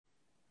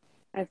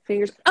I have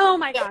fingers. Oh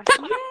my gosh.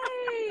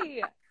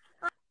 Yay.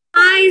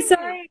 Hi, Awesome.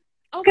 sorry.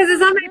 Oh my Because it's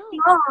gosh, on my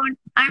no. phone.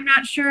 I'm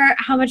not sure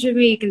how much of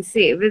me you can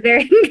see, but there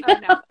you Oh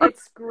no, go.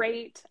 it's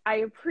great. I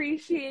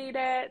appreciate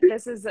it.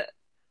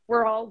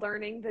 We're all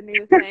learning the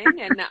new thing.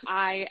 And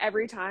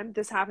every time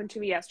this happened to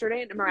me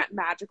yesterday and it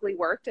magically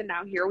worked. And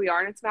now here we are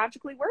and it's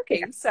magically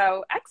working.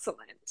 So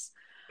excellent.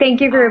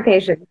 Thank you for your Um,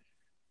 patience.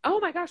 oh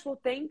my gosh. Well,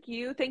 thank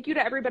you. Thank you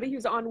to everybody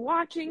who's on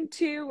watching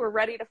too. We're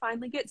ready to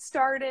finally get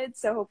started.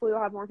 So hopefully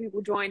we'll have more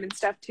people join and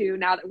stuff too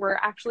now that we're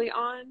actually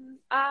on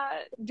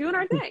doing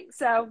our thing.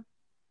 So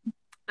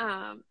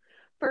um,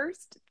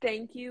 first,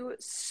 thank you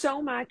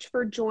so much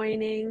for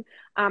joining.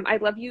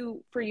 I'd love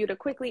for you to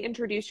quickly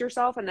introduce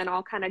yourself, and then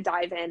I'll kind of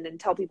dive in and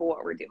tell people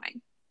what we're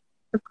doing.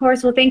 Of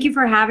course. Well, thank you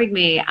for having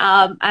me.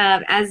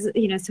 As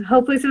you know, so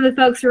hopefully some of the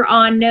folks who are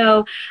on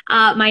know,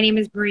 my name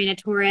is Marina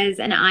Torres,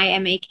 and I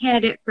am a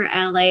candidate for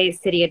LA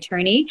City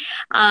Attorney.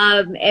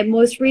 And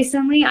most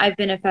recently, I've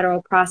been a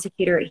federal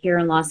prosecutor here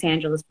in Los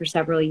Angeles for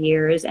several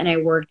years, and I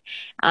worked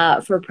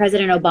for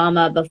President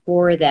Obama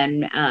before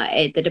then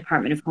at the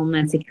Department of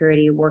Homeland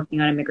Security, working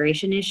on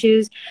immigration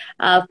issues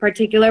of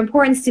particular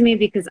importance to me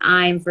because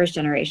I'm first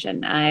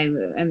generation.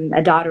 I'm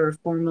a daughter of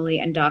formerly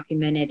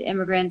undocumented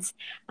immigrants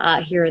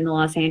here in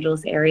the Los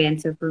Angeles area. And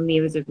so for me,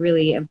 it was a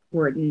really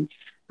important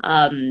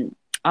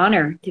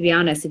honor, to be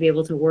honest, to be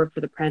able to work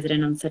for the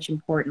president on such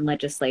important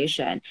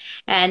legislation.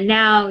 And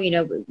now, you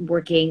know,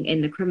 working in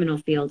the criminal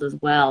field as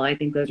well, I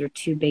think those are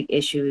two big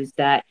issues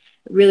that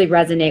really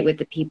resonate with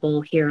the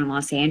people here in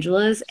Los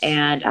Angeles.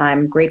 And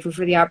I'm grateful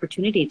for the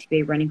opportunity to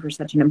be running for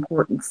such an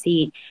important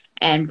seat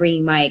and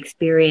bringing my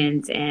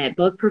experience,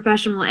 both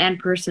professional and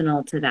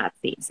personal, to that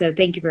seat. So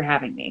thank you for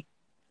having me.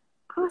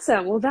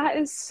 Awesome. Well, that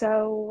is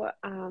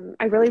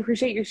I really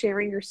appreciate you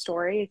sharing your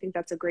story. I think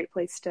that's a great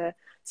place to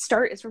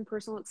start, is from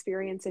personal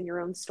experience and your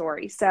own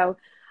story. So,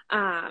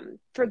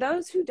 for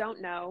those who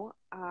don't know,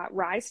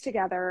 Rise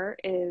Together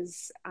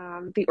is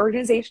the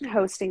organization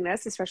hosting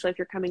this, especially if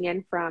you're coming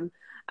in from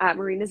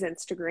Marina's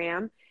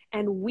Instagram.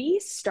 And we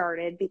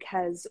started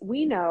because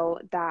we know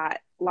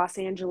that Los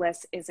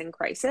Angeles is in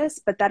crisis,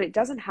 but that it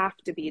doesn't have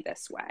to be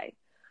this way.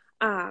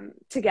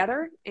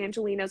 Together,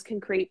 Angelinos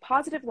can create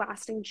positive,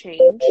 lasting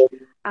change.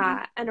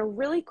 And a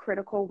really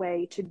critical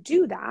way to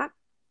do that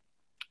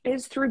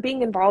is through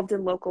being involved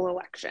in local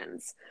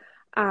elections.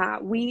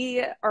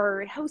 We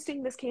are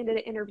hosting this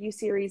candidate interview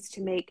series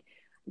to make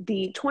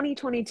the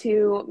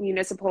 2022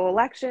 municipal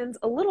elections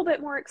a little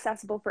bit more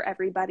accessible for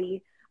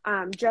everybody.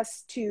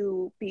 Just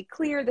to be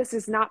clear, this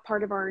is not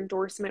part of our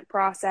endorsement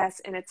process,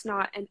 and it's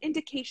not an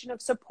indication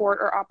of support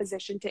or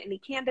opposition to any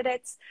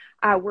candidates.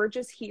 We're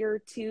just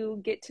here to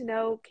get to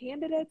know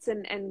candidates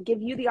and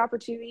give you the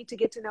opportunity to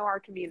get to know our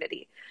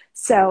community.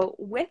 So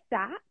with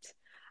that,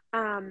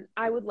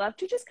 I would love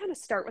to just kind of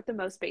start with the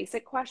most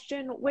basic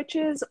question, which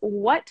is,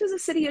 what does a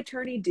city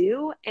attorney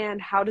do and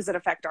how does it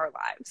affect our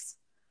lives?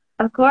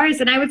 Of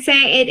course. And I would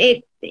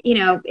say you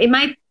know, it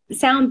might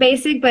sound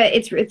basic, but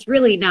it's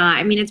really not.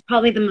 I mean, it's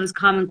probably the most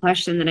common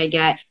question that I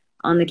get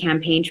on the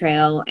campaign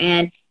trail.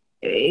 And,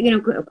 you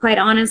know, quite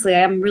honestly,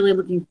 I'm really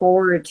looking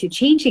forward to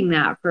changing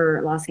that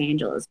for Los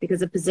Angeles, because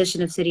the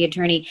position of city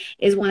attorney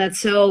is one that's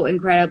so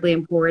incredibly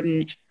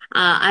important.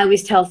 I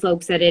always tell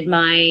folks that in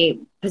my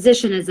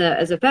position as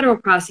a federal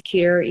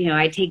prosecutor, you know,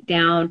 I take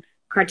down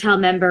cartel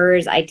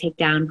members, I take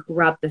down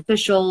corrupt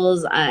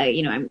officials.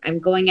 You know, I'm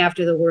going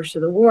after the worst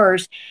of the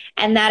worst.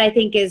 And that, I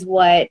think, is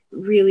what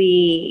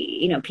really,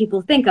 you know,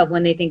 people think of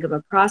when they think of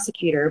a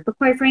prosecutor. But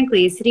quite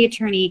frankly, a city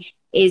attorney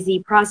is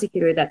the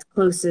prosecutor that's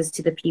closest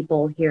to the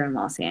people here in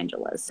Los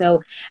Angeles.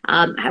 So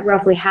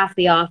roughly half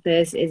the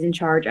office is in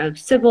charge of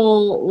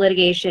civil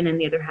litigation and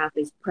the other half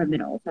is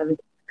criminal. So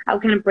I'll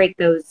kind of break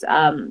those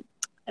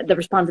the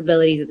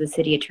responsibilities of the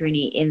city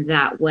attorney in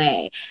that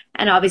way.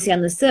 And obviously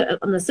on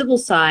the civil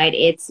side,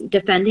 it's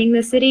defending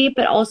the city,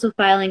 but also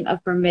filing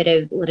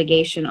affirmative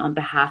litigation on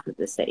behalf of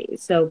the city.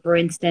 So for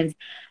instance,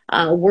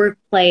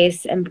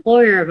 workplace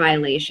employer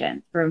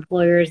violations for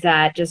employers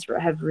that just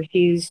have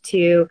refused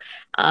to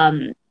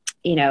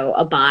you know,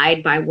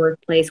 abide by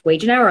workplace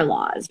wage and hour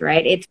laws,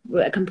 right? It's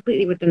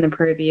completely within the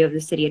purview of the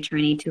city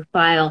attorney to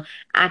file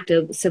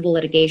active civil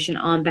litigation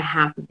on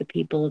behalf of the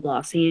people of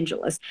Los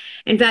Angeles.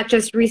 In fact,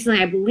 just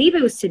recently, I believe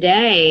it was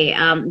today,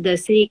 the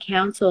city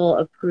council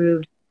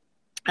approved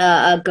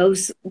a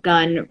ghost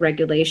gun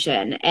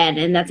regulation.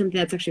 And that's something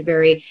that's actually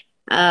very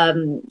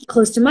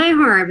close to my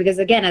heart, because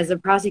again, as a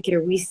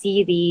prosecutor, we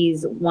see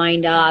these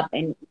wind up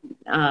and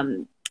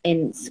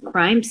in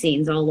crime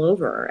scenes all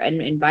over,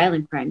 and in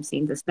violent crime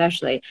scenes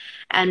especially.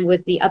 And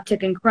with the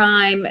uptick in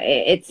crime,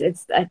 it's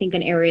I think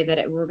an area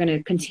that we're going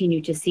to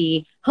continue to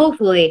see,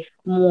 hopefully,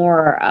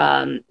 more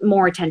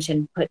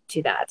attention put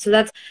to that. So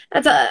that's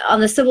on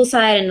the civil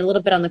side, and a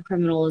little bit on the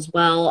criminal as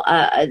well.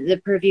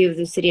 The purview of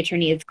the city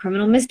attorney is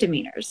criminal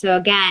misdemeanors. So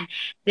again,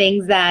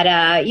 things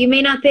that you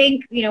may not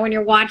think, you know, when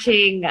you're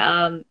watching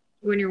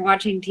when you're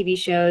watching TV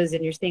shows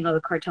and you're seeing all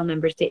the cartel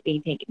members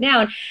being taken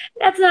down,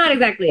 that's not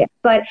exactly it.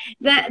 But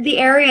the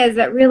areas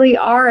that really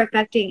are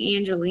affecting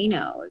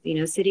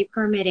Angelenos, city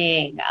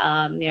permitting,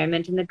 I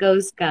mentioned the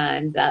ghost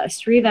guns,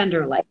 street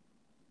vendor life,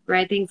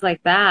 right? Things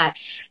like that.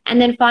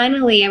 And then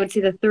finally, I would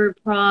say the third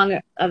prong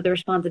of the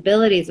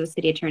responsibilities of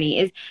city attorney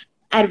is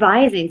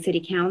advising city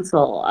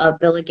council of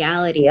the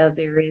legality of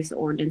various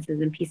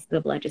ordinances and pieces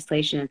of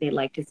legislation that they'd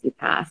like to see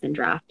passed and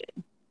drafted.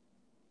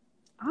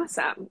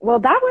 Awesome. Well,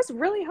 that was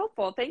really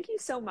helpful. Thank you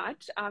so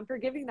much for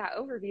giving that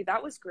overview.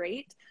 That was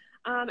great.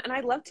 And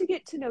I'd love to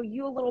get to know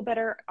you a little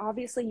better.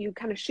 Obviously, you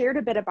kind of shared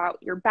a bit about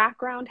your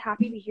background.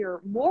 Happy to hear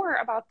more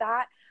about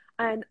that.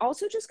 And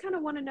also just kind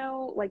of want to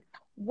know, like,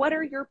 what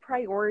are your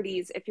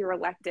priorities if you're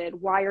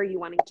elected? Why are you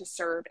wanting to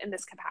serve in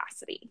this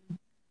capacity?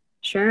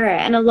 Sure.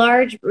 And a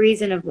large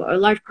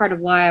part of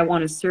why I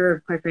want to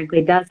serve, quite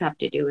frankly, does have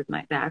to do with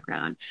my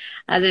background.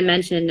 As I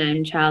mentioned, I'm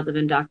a child of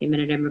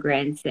undocumented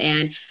immigrants.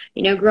 And,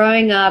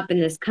 growing up in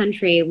this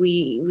country,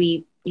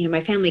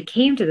 my family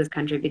came to this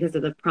country because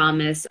of the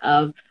promise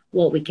of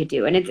what we could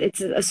do. And it's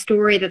a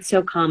story that's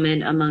so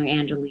common among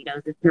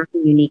Angelenos. It's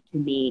nothing unique to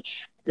me.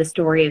 The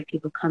story of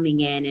people coming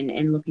in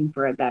and looking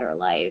for a better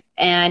life.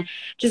 And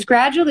just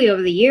gradually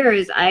over the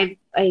years, I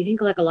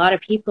think like a lot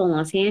of people in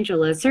Los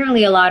Angeles,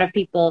 certainly a lot of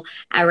people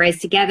at Rise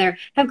Together,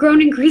 have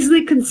grown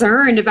increasingly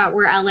concerned about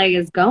where LA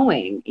is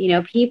going.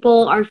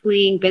 People are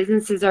fleeing,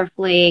 businesses are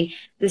fleeing,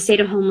 the state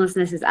of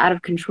homelessness is out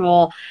of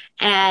control.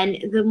 And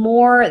the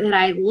more that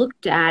I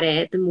looked at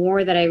it, the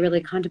more that I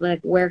really contemplated,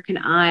 like, where can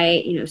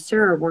I,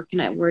 serve?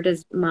 Where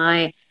does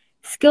my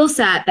skill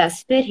set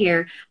best fit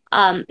here?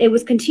 It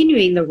was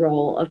continuing the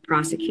role of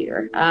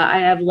prosecutor. I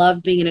have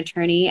loved being an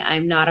attorney.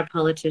 I'm not a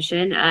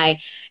politician.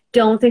 I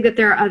don't think that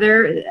there are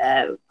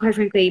other, quite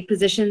frankly,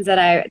 positions that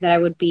I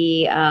would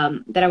be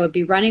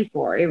running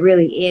for. It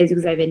really is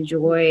because I've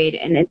enjoyed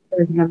and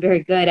I'm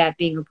very good at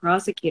being a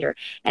prosecutor,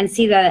 and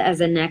see that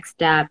as a next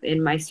step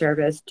in my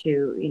service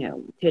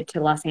to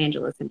Los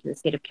Angeles and to the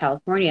state of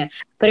California.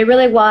 But it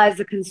really was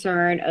a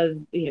concern of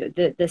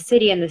the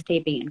city and the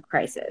state being in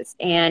crisis.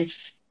 And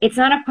it's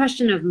not a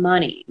question of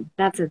money.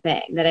 That's the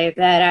thing that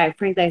I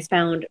frankly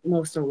found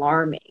most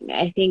alarming.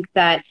 I think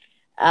that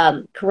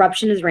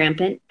corruption is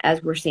rampant,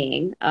 as we're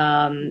seeing.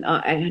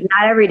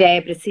 Not every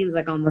day, but it seems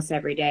like almost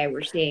every day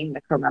we're seeing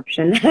the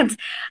corruption.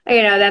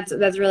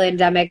 That's really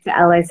endemic to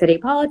LA city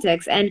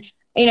politics. And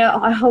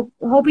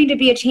hoping to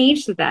be a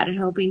change to that, and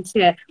hoping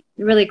to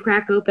really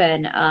crack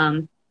open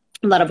a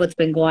lot of what's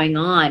been going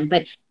on.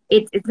 But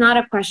it's not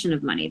a question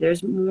of money.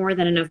 There's more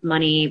than enough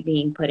money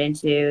being put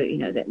into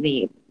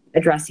the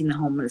addressing the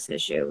homeless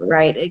issue,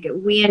 right? Like,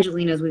 we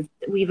Angelenos,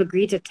 we've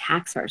agreed to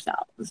tax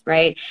ourselves,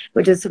 right?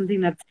 Which is something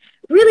that's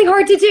really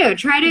hard to do.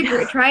 Try to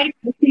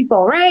get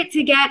people, right,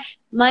 to get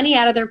money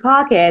out of their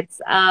pockets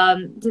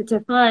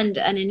to fund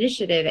an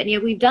initiative, and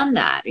yet we've done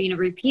that,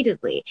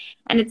 repeatedly.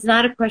 And it's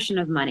not a question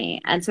of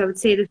money. And so I would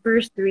say the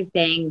first three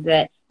things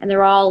and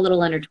they're all a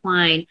little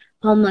intertwined.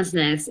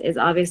 Homelessness is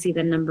obviously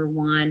the number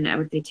one, I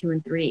would say 2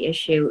 and 3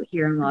 issue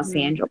here in Los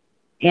Angeles,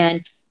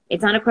 and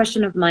it's not a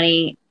question of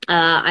money.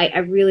 I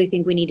really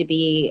think we need to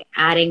be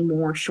adding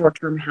more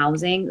short-term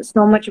housing.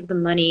 So much of the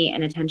money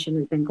and attention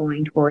has been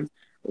going towards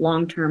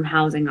long-term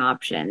housing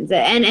options.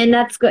 And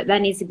that's good.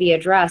 That needs to be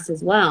addressed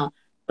as well.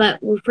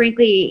 But we're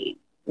frankly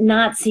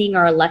not seeing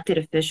our elected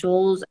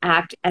officials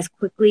act as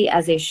quickly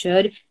as they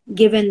should,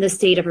 given the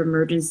state of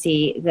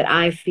emergency that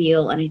I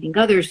feel, and I think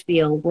others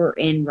feel, we're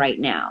in right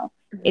now.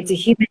 It's a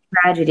human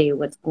tragedy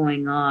what's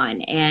going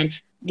on. And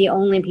the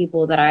only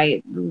people that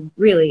I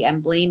really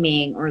am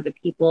blaming are the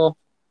people,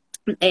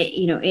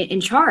 in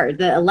charge,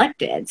 the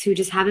electeds, who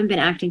just haven't been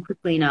acting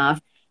quickly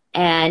enough.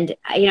 And,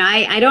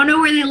 I don't know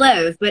where they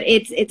live, but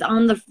it's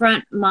on the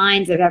front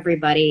minds of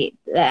everybody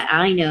that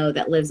I know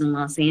that lives in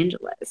Los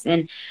Angeles.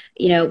 And,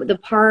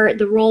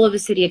 the role of a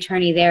city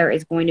attorney there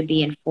is going to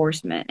be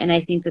enforcement. And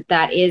I think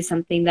that is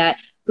something that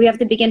we have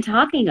to begin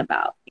talking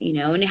about,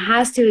 and it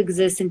has to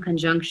exist in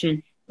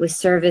conjunction with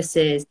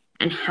services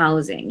and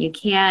housing. You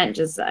can't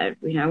just, I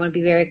want to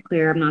be very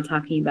clear. I'm not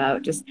talking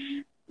about just,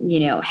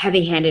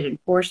 heavy-handed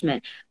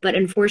enforcement, but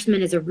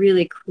enforcement is a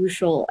really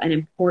crucial and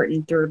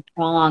important third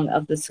prong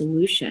of the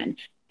solution.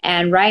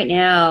 And right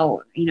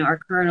now, our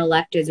current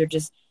electeds are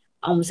just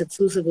almost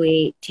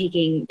exclusively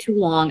taking too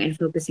long and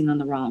focusing on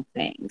the wrong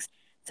things.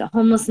 So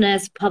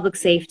homelessness, public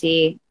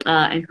safety,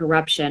 and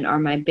corruption are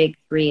my big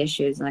 3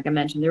 issues. And like I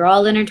mentioned, they're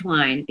all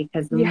intertwined,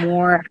 because the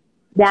more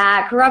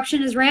that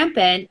corruption is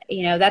rampant,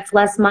 that's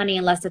less money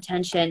and less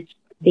attention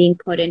being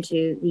put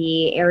into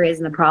the areas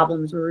and the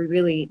problems where we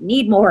really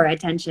need more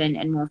attention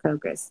and more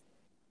focus.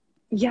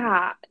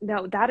 Yeah,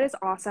 no, that is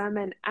awesome.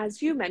 And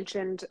as you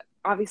mentioned,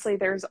 obviously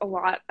there's a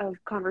lot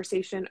of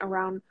conversation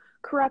around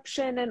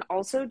corruption, and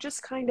also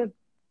just kind of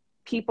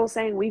people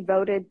saying we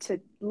voted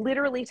to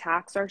literally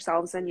tax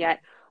ourselves, and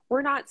yet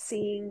we're not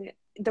seeing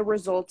the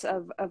results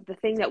of the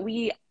thing that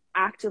we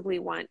actively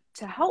want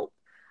to help.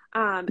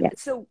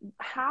 So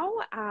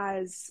how,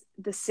 as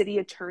the city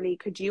attorney,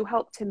 could you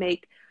help to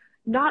make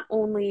not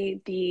only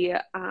the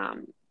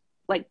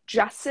like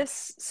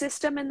justice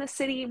system in the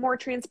city more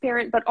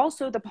transparent, but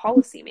also the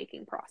policy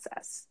making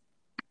process.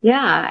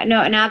 Yeah,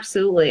 no, and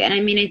absolutely. And I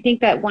mean, I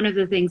think that one of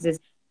the things is,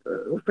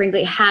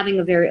 frankly, having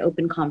a very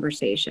open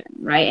conversation,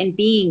 right? And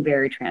being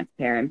very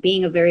transparent,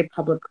 being a very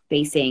public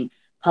facing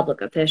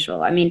public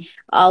official. I mean,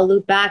 I'll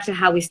loop back to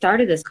how we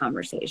started this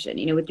conversation,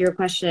 with your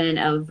question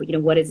of,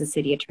 what does the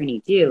city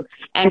attorney do?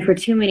 And for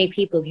too many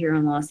people here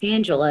in Los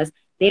Angeles,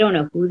 they don't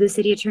know who the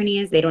city attorney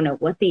is. They don't know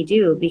what they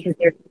do because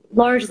they're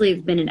largely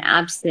been an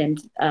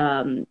absent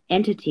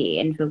entity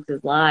in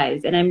folks'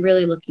 lives. And I'm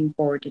really looking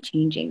forward to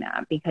changing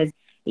that because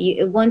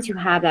once you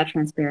have that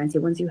transparency,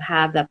 once you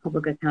have that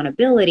public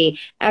accountability,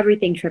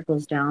 everything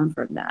trickles down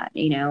from that.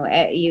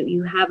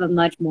 You have a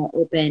much more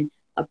open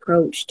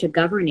approach to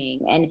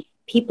governing, and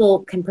people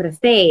can put a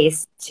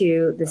face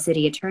to the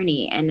city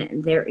attorney,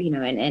 and they're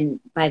and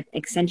by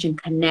extension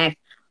connect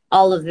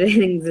all of the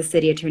things the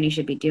city attorney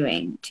should be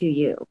doing to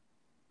you.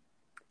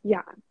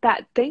 Yeah,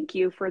 thank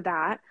you for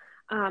that.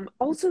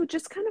 Also,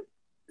 just kind of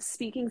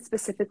speaking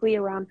specifically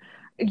around,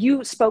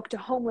 you spoke to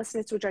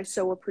homelessness, which I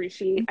so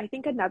appreciate. I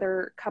think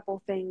another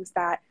couple things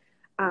that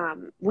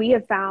we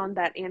have found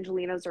that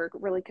Angelinos are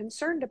really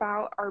concerned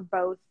about are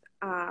both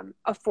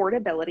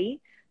affordability,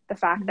 the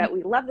fact that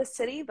we love the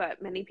city,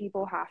 but many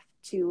people have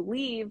to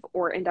leave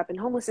or end up in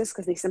homelessness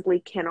because they simply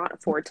cannot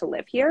afford to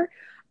live here.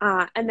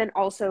 And then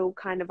also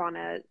kind of on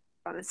a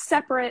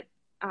separate,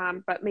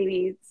 but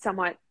maybe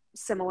somewhat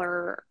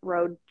similar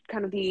road,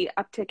 kind of the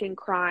uptick in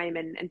crime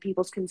and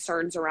people's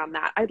concerns around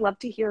that. I'd love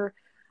to hear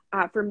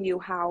from you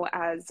how,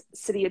 as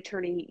city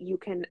attorney, you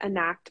can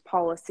enact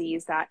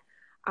policies that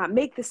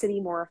make the city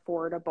more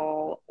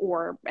affordable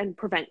and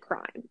prevent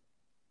crime.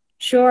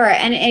 Sure.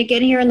 And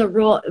again, here in the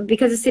rule,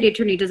 because the city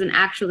attorney doesn't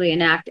actually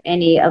enact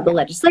any of the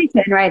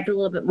legislation, right? It's a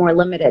little bit more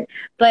limited.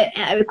 But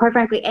quite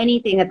frankly,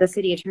 anything that the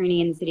city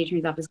attorney and the city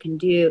attorney's office can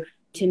do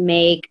to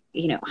make,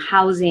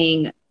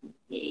 housing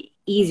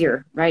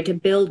easier, right? To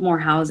build more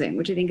housing,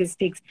 which I think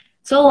takes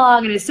so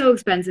long and is so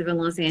expensive in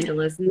Los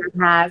Angeles, and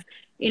that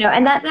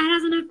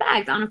has an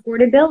effect on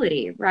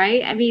affordability,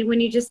 right? I mean,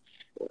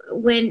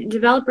 when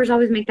developers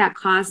always make that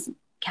cost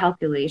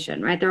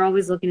calculation, right? They're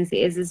always looking to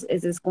see, is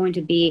this going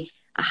to be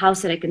a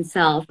house that I can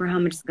sell for how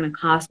much it's going to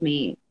cost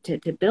me to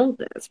build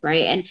this,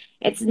 right? And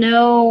it's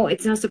no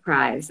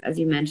surprise, as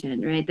you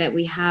mentioned, right, that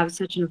we have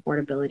such an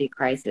affordability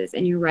crisis.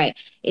 And you're right,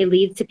 it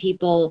leads to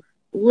people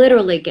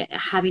literally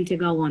having to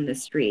go on the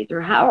streets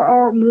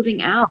or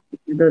moving out,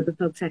 the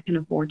folks that can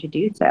afford to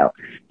do so.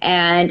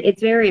 And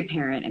it's very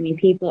apparent. I mean,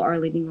 people are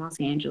leaving Los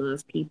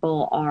Angeles.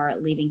 People are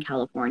leaving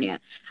California.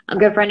 A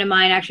good friend of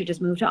mine actually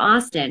just moved to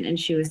Austin, and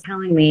she was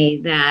telling me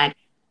that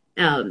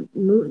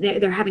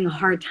they're having a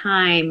hard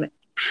time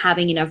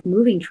having enough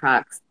moving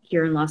trucks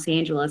here in Los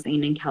Angeles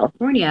and in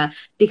California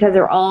because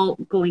they're all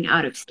going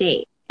out of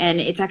state.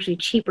 And it's actually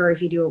cheaper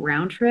if you do a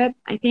round trip,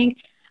 I think.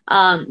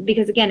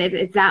 Because again,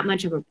 it's that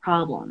much of a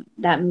problem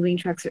that moving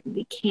trucks,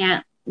 they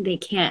can't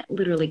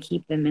literally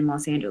keep them in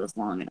Los Angeles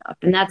long enough.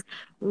 And that's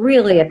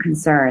really a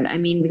concern. I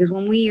mean, because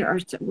when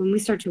we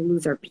start to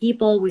lose our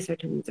people, we start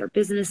to lose our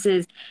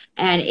businesses.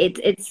 And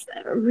it's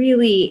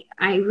really,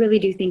 I really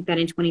do think that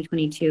in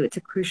 2022, it's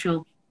a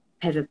crucial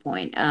pivot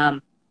point.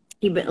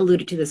 You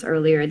alluded to this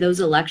earlier,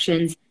 those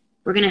elections,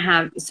 we're going to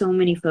have so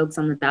many folks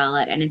on the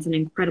ballot, and it's an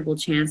incredible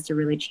chance to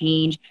really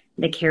change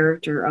the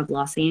character of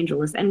Los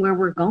Angeles and where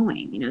we're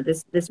going.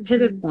 This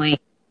pivot point,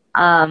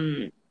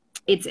 I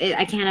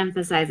can't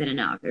emphasize it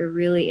enough. It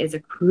really is a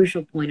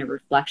crucial point of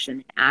reflection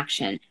and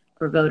action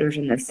for voters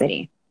in the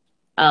city.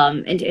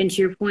 And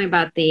to your point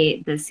about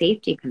the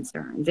safety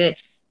concerns, it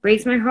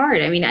breaks my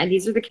heart. I mean,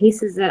 these are the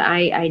cases that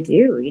I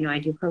do. I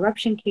do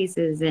corruption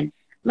cases and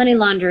money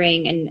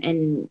laundering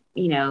and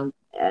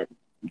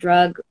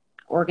drug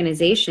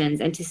organizations,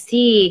 and to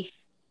see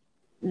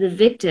the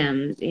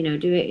victims,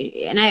 do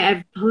it. And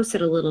I've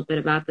posted a little bit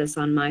about this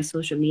on my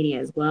social media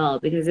as well,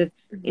 because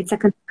it's a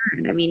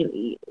concern. I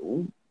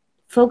mean,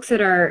 folks that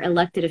are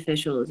elected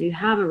officials, you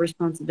have a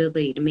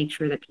responsibility to make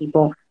sure that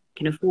people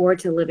can afford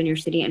to live in your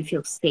city and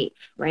feel safe,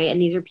 right? And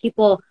these are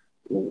people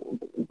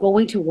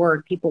going to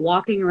work, people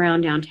walking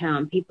around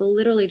downtown, people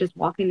literally just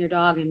walking their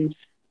dog and,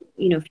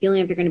 feeling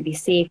like they're going to be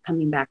safe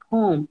coming back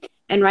home.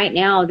 And right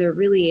now, there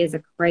really is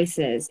a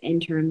crisis in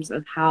terms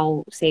of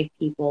how safe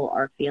people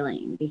are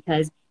feeling,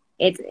 because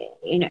it's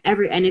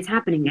it's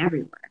happening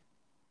everywhere.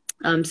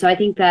 So I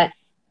think that,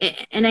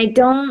 and I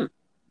don't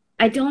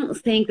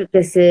think that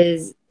this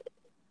is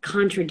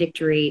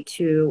contradictory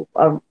to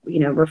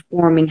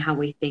reforming how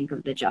we think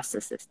of the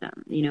justice system.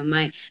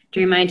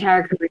 During my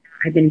entire career,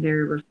 I've been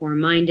very reform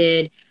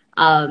minded.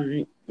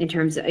 In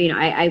terms of,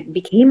 I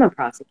became a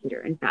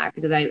prosecutor, in fact,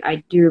 because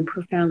I do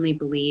profoundly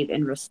believe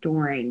in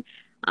restoring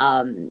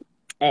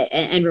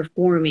and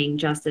reforming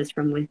justice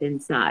from within.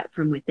 So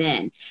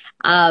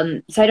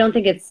I don't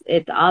think it's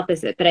the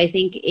opposite, but I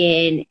think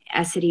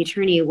as city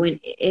attorney, when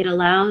it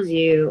allows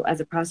you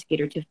as a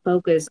prosecutor to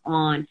focus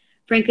on,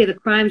 frankly, the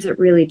crimes that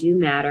really do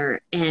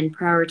matter and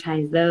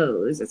prioritize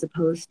those, as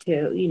opposed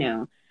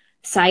to,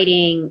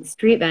 citing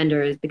street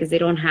vendors because they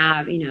don't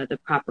have, the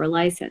proper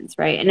license,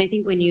 right? And I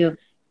think when you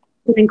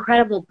an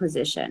incredible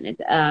position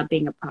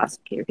being a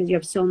prosecutor because you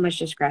have so much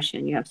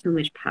discretion, you have so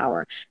much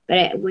power.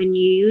 But when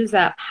you use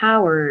that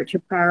power to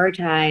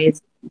prioritize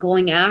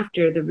going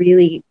after the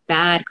really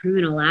bad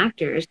criminal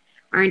actors,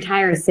 our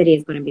entire city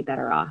is going to be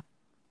better off.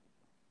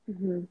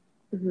 Mm-hmm.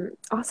 Mm-hmm.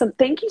 Awesome.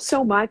 Thank you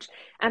so much.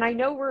 And I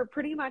know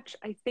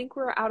I think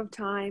we're out of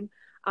time,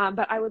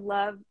 but I would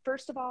love,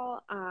 first of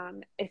all,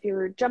 if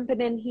you're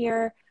jumping in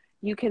here,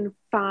 you can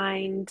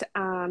find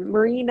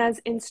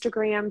Marina's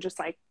Instagram, just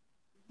like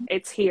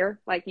it's here.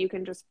 Like you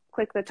can just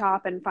click the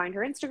top and find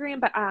her Instagram.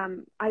 But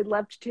I'd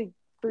love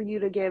for you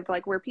to give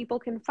like where people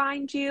can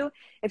find you,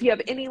 if you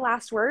have any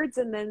last words,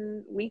 and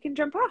then we can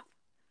jump off.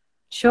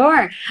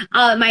 Sure.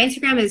 My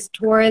Instagram is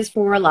Torres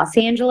for Los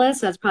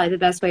Angeles. That's probably the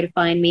best way to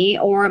find me.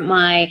 Or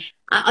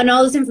and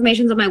all this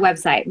information is on my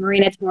website,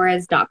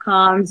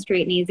 marinatorres.com,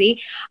 straight and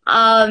easy.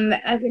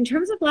 In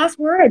terms of last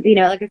words,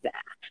 like I said,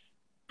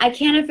 I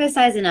can't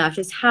emphasize enough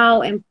just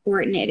how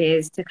important it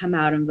is to come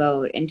out and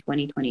vote in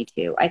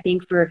 2022. I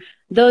think for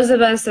those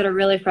of us that are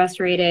really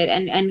frustrated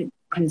and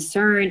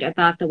concerned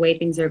about the way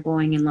things are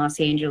going in Los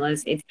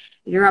Angeles, it's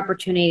your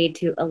opportunity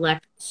to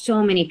elect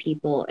so many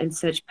people in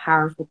such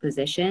powerful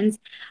positions.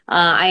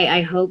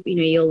 I hope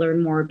you'll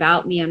learn more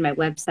about me on my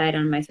website,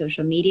 on my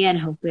social media, and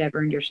hopefully I've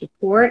earned your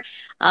support.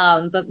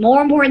 But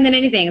more important than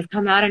anything is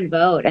come out and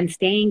vote and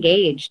stay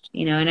engaged.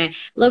 And I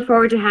look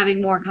forward to having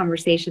more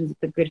conversations with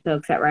the good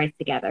folks at Rise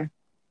Together.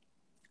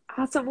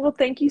 Awesome. Well,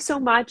 thank you so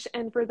much.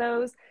 And for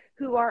those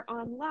who are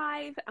on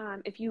live,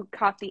 if you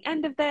caught the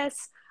end of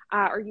this,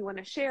 or you want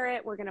to share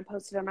it, we're going to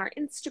post it on our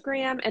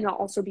Instagram, and it'll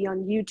also be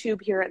on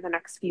YouTube here in the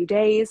next few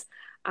days.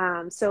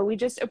 So we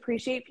just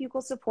appreciate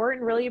people's support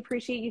and really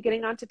appreciate you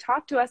getting on to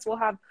talk to us. We'll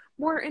have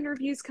more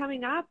interviews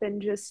coming up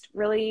and just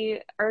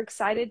really are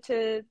excited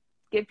to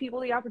give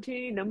people the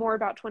opportunity to know more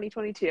about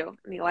 2022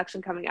 and the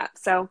election coming up.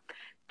 So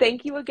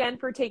thank you again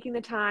for taking the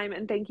time,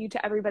 and thank you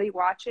to everybody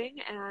watching,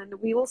 and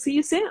we will see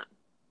you soon.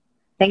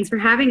 Thanks for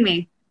having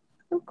me.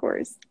 Of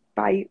course.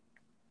 Bye.